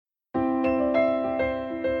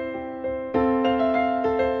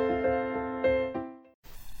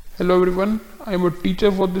Hello everyone, I am a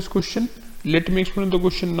teacher for this question. Let me explain the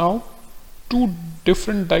question now. Two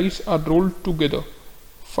different dice are rolled together.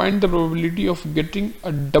 Find the probability of getting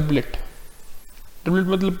a doublet. Doublet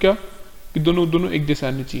मतलब क्या कि दोनों दोनों एक जैसे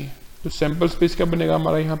आने चाहिए. तो सैंपल स्पेस क्या बनेगा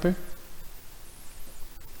हमारा यहाँ पे?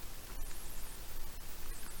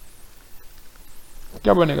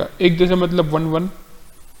 क्या बनेगा? एक जैसे मतलब 1 1,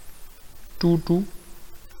 2 2,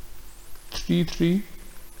 3 3,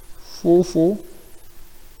 4 4,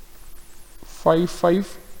 5 5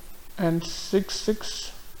 and 6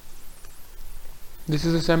 6. This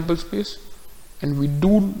is a sample space and we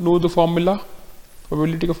do know the formula.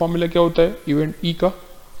 Probability का formula क्या होता है? Event E का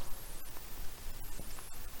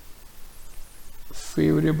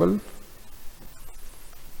favorable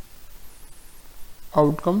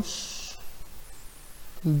outcomes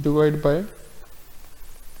divided by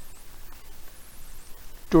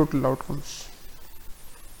total outcomes.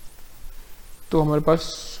 तो हमारे पास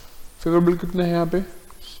फेवरेबल कितने हैं यहाँ पे?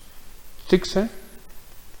 6 है.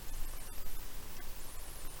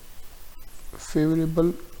 फेवरेबल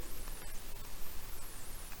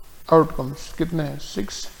आउटकम्स कितने हैं?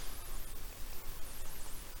 6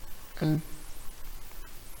 एंड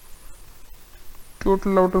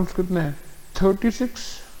टोटल आउटकम्स कितने हैं?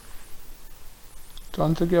 36. तो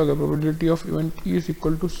आंसर क्या होगा? Probability of event E is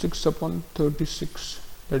equal to 6/36,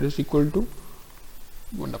 that is equal to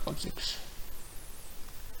 1/6.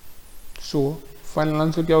 So final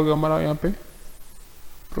answer क्या होगा हमारा यहाँ पे?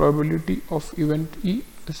 Probability of event E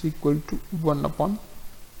is equal to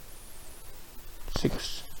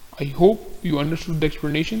 1/6. I hope you understood the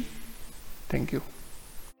explanation. Thank you.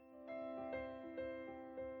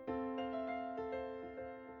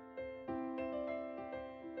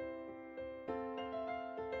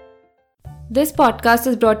 This podcast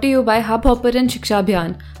is brought to you bye hub hopper and शिक्षा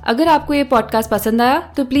अभियान. अगर आपको ये पॉडकास्ट पसंद आया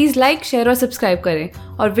तो प्लीज़ लाइक, शेयर और सब्सक्राइब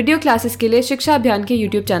करें और वीडियो क्लासेस के लिए शिक्षा अभियान के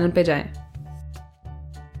YouTube चैनल पर जाएं.